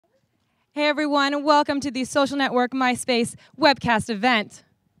Hey everyone, and welcome to the Social Network MySpace webcast event.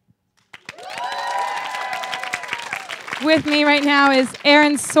 With me right now is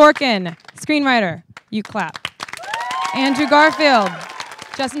Aaron Sorkin, screenwriter. You clap. Andrew Garfield,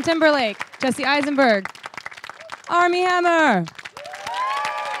 Justin Timberlake, Jesse Eisenberg, Armie Hammer.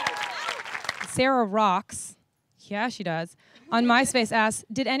 Sarah Rocks, yeah she does, on MySpace asks,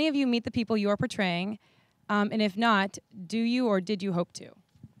 did any of you meet the people you are portraying? And if not, do you or did you hope to?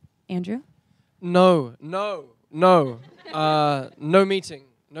 Andrew? No meeting.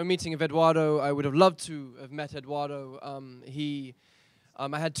 No meeting of Eduardo. I would have loved to have met Eduardo.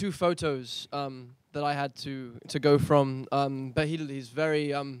 I had two photos that I had to go from, but he's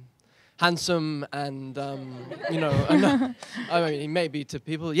very handsome and, I mean, he may be to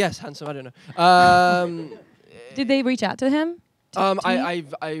people, yes, handsome, I don't know. Did they reach out to him?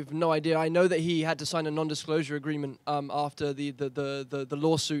 I've no idea. I know that he had to sign a non-disclosure agreement after the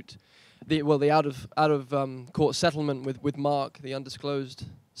lawsuit, the out of court settlement with Mark, the undisclosed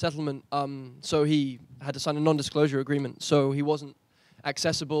settlement. So he had to sign a non-disclosure agreement. So he wasn't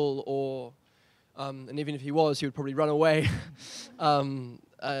accessible, or and even if he was, he would probably run away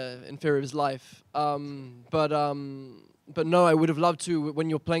in fear of his life. But no, I would have loved to. When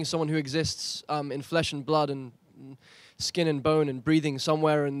you're playing someone who exists in flesh and blood and skin and bone and breathing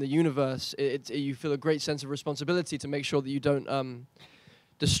somewhere in the universe, you feel a great sense of responsibility to make sure that you don't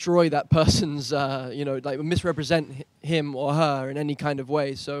destroy that person's, like misrepresent him or her in any kind of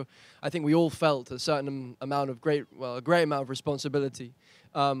way. So I think we all felt a certain amount of a great amount of responsibility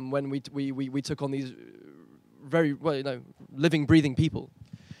when we took on these very, living, breathing people.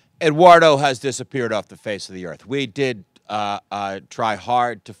 Eduardo has disappeared off the face of the earth. We did try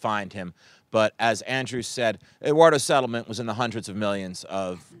hard to find him. But as Andrew said, Eduardo's settlement was in the hundreds of millions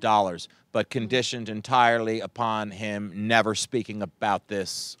of dollars, but conditioned entirely upon him never speaking about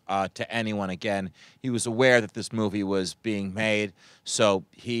this to anyone again. He was aware that this movie was being made, so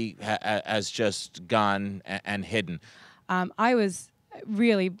he has just gone and hidden. I was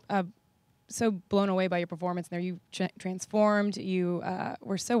really so blown away by your performance there. You transformed. You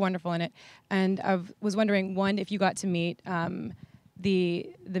were so wonderful in it. And I was wondering, one, if you got to meet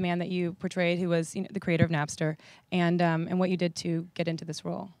the man that you portrayed, who was the creator of Napster, and what you did to get into this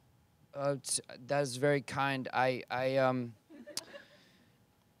role. That's very kind.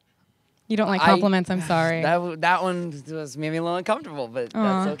 You don't like compliments. I'm sorry. That one made me a little uncomfortable, but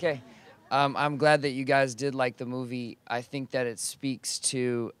that's okay. I'm glad that you guys did like the movie. I think that it speaks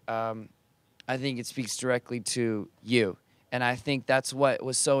to. I think it speaks directly to you, and I think that's what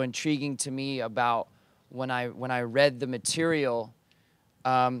was so intriguing to me about when I read the material.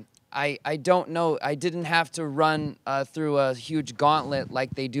 I don't know. I didn't have to run through a huge gauntlet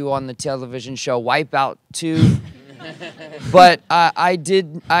like they do on the television show Wipeout 2, but I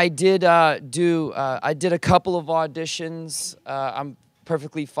did a couple of auditions. I'm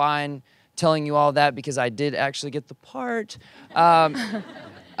perfectly fine telling you all that because I did actually get the part,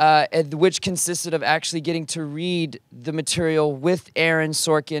 which consisted of actually getting to read the material with Aaron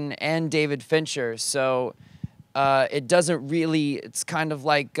Sorkin and David Fincher. So. It doesn't really, it's kind of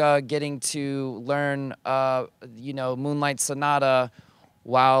like getting to learn, Moonlight Sonata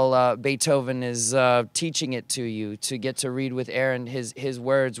while Beethoven is teaching it to you, to get to read with Aaron his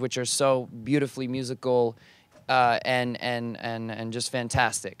words, which are so beautifully musical and just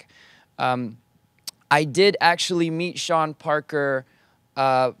fantastic. I did actually meet Sean Parker,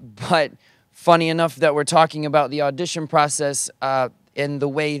 but funny enough that we're talking about the audition process and the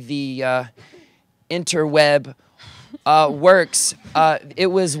way the interweb works. It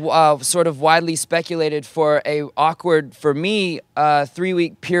was sort of widely speculated for a awkward, for me,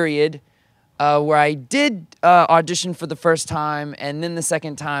 3-week period where I did audition for the first time, and then the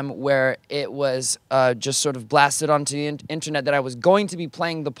second time where it was just sort of blasted onto the internet that I was going to be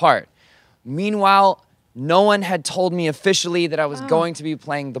playing the part. Meanwhile, no one had told me officially that I was going to be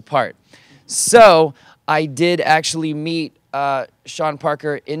playing the part. So I did actually meet Sean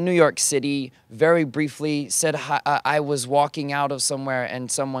Parker in New York City very briefly. Said hi, I was walking out of somewhere and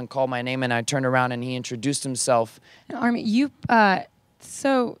someone called my name, and I turned around and he introduced himself. Armie, you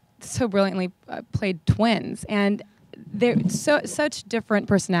so brilliantly played twins, and they're such different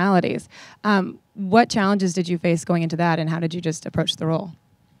personalities. What challenges did you face going into that, and how did you just approach the role?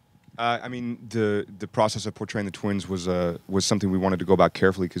 I mean, the process of portraying the twins was something we wanted to go about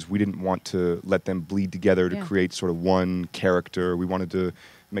carefully because we didn't want to let them bleed together to create sort of one character. We wanted to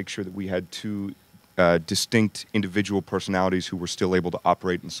make sure that we had two distinct individual personalities who were still able to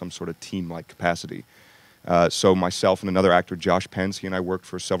operate in some sort of team-like capacity. So myself and another actor, Josh Pence, he and I worked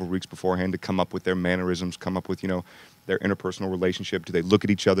for several weeks beforehand to come up with their mannerisms, come up with, their interpersonal relationship. Do they look at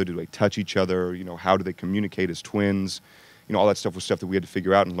each other? Do they touch each other? You know, how do they communicate as twins? You know, all that stuff was stuff that we had to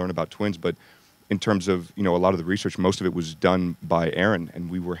figure out and learn about twins. But in terms of, you know, a lot of the research, most of it was done by Aaron, and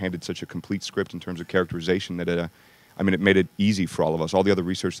we were handed such a complete script in terms of characterization that I mean, it made it easy for all of us. All the other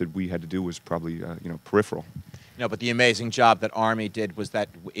research that we had to do was probably, you know, peripheral. No, but the amazing job that Army did was that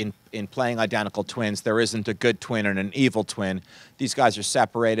in playing identical twins, there isn't a good twin and an evil twin. These guys are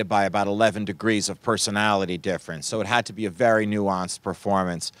separated by about 11 degrees of personality difference, so it had to be a very nuanced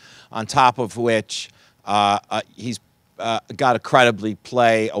performance, on top of which he's got to credibly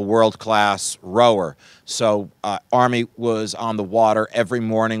play a world-class rower. So Army was on the water every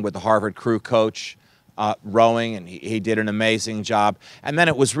morning with the Harvard crew coach rowing, and he did an amazing job. And then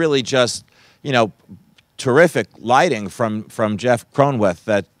it was really just, you know, terrific lighting from Jeff Cronwith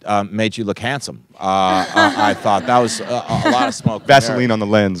that made you look handsome. I thought that was a lot of smoke. Vaseline on the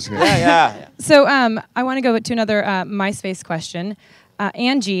lens. Yeah. So I want to go to another MySpace question.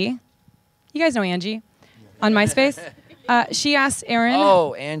 Angie, you guys know Angie on MySpace? She asked Aaron.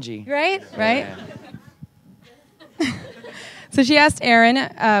 Oh, Angie. Right? So she asked Aaron,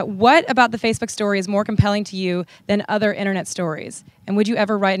 what about the Facebook story is more compelling to you than other internet stories? And would you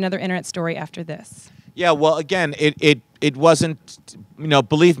ever write another internet story after this? Yeah, well, again, it wasn't, you know,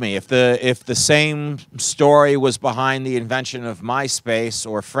 believe me, if the same story was behind the invention of MySpace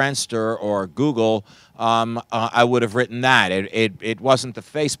or Friendster or Google, I would have written that. It wasn't the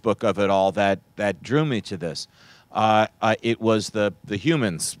Facebook of it all that drew me to this. It was the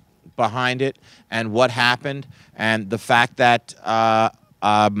humans behind it and what happened, and the fact that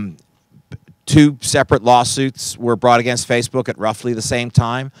two separate lawsuits were brought against Facebook at roughly the same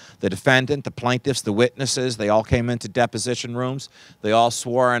time. The defendant, the plaintiffs, the witnesses, they all came into deposition rooms. They all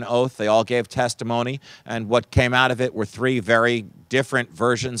swore an oath. They all gave testimony. And what came out of it were three very different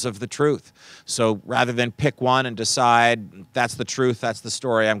versions of the truth. So rather than pick one and decide that's the truth, that's the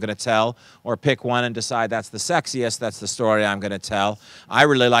story I'm going to tell, or pick one and decide that's the sexiest, that's the story I'm going to tell, I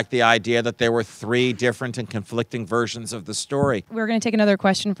really like the idea that there were three different and conflicting versions of the story. We're going to take another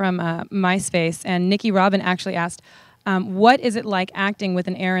question from MySpace, and Nikki Robin actually asked, what is it like acting with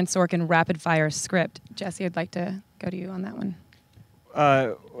an Aaron Sorkin rapid-fire script? Jesse, I'd like to go to you on that one.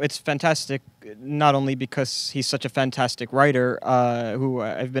 It's fantastic, not only because he's such a fantastic writer, who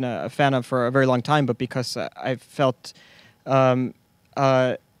I've been a fan of for a very long time, but because I've felt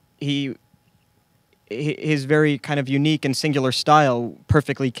his very kind of unique and singular style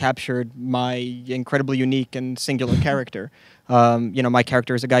perfectly captured my incredibly unique and singular character. You know, my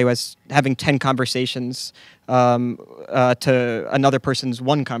character is a guy who has having 10 conversations to another person's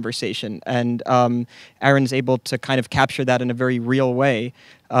one conversation, and Aaron's able to kind of capture that in a very real way,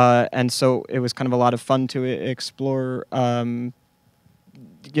 and so it was kind of a lot of fun to explore, you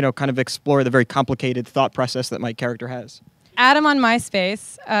know, kind of explore the very complicated thought process that my character has. Adam on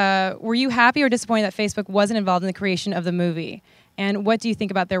MySpace, were you happy or disappointed that Facebook wasn't involved in the creation of the movie? And what do you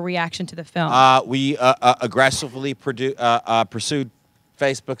think about their reaction to the film? We aggressively pursued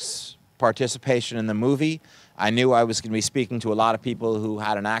Facebook's participation in the movie. I knew I was going to be speaking to a lot of people who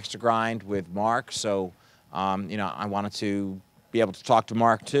had an axe to grind with Mark, so you know, I wanted to be able to talk to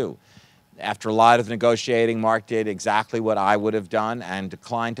Mark too. After a lot of negotiating, Mark did exactly what I would have done and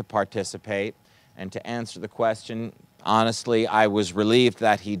declined to participate. And to answer the question, honestly, I was relieved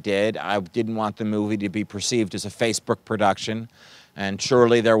that he did. I didn't want the movie to be perceived as a Facebook production, and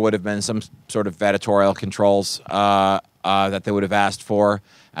surely there would have been some sort of editorial controls that they would have asked for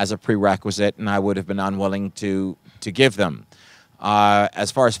as a prerequisite, and I would have been unwilling to give them.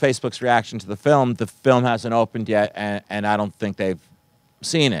 As far as Facebook's reaction to the film hasn't opened yet, and I don't think they've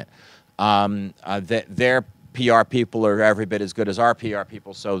seen it. Their PR people are every bit as good as our PR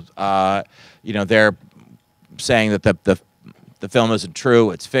people, so you know, they're saying that the film isn't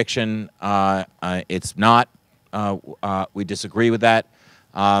true, it's fiction. It's not. We disagree with that.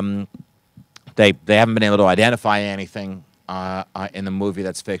 They haven't been able to identify anything in the movie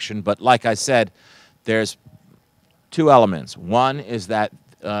that's fiction. But like I said, there's two elements. One is that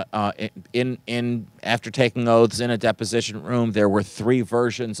after taking oaths in a deposition room, there were three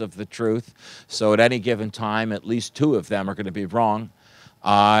versions of the truth. So at any given time, at least two of them are going to be wrong.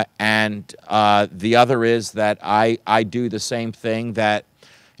 And the other is that I do the same thing that,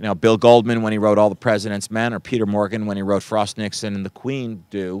 you know, Bill Goldman when he wrote All the President's Men, or Peter Morgan when he wrote Frost Nixon and the Queen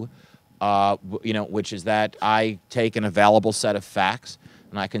do, you know, which is that I take an available set of facts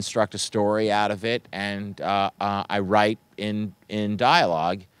and I construct a story out of it, and I write in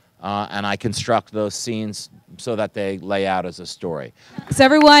dialogue, and I construct those scenes so that they lay out as a story. So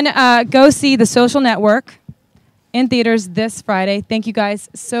everyone, go see The Social Network. in theaters this Friday. Thank you guys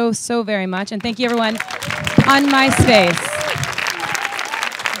so very much. And thank you everyone on MySpace.